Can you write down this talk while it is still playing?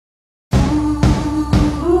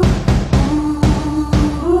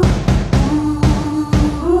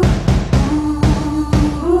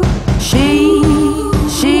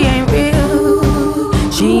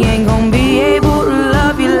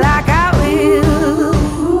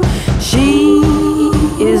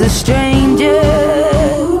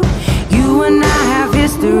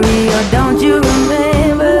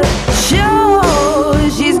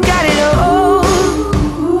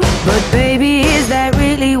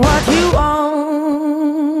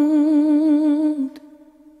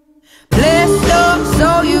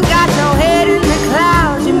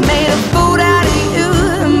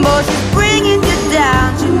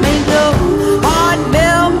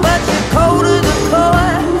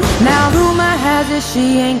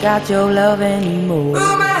she ain't got your love anymore.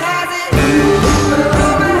 Rumor has it.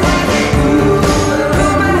 Rumor has it.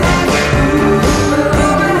 Rumor has it.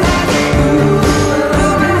 Rumor has it. Rumor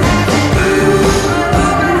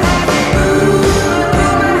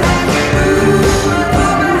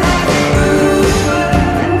has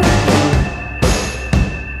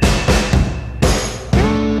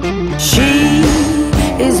it. She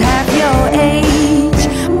is half your age,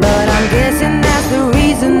 but I'm guessing that's the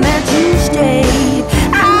reason that you stayed.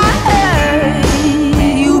 I heard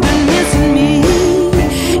you've been missing me.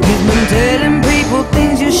 You've been telling people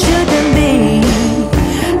things you shouldn't be,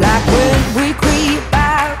 like when we creep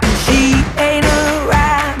out and she ain't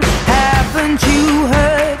around. Haven't you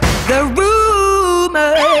heard the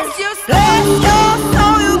rumors? It's just bless your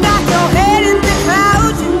soul, you got your head in the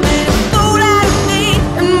clouds. You made a fool out of me,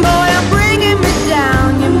 and boy, you're bringing me down.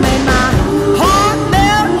 You made my heart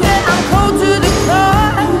melt, yeah, I'm cold to the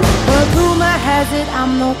core. But rumor has it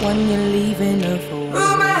I'm the one you're leaving her for.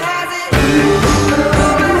 Rumor has it.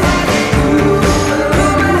 Rumor has it. Rumor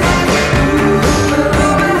has it.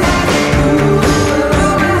 Rumor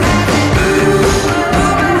has it. Rumor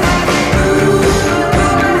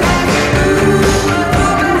has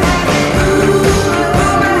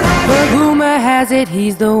it. But rumor has it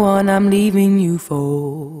he's the one I'm leaving you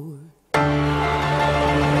for.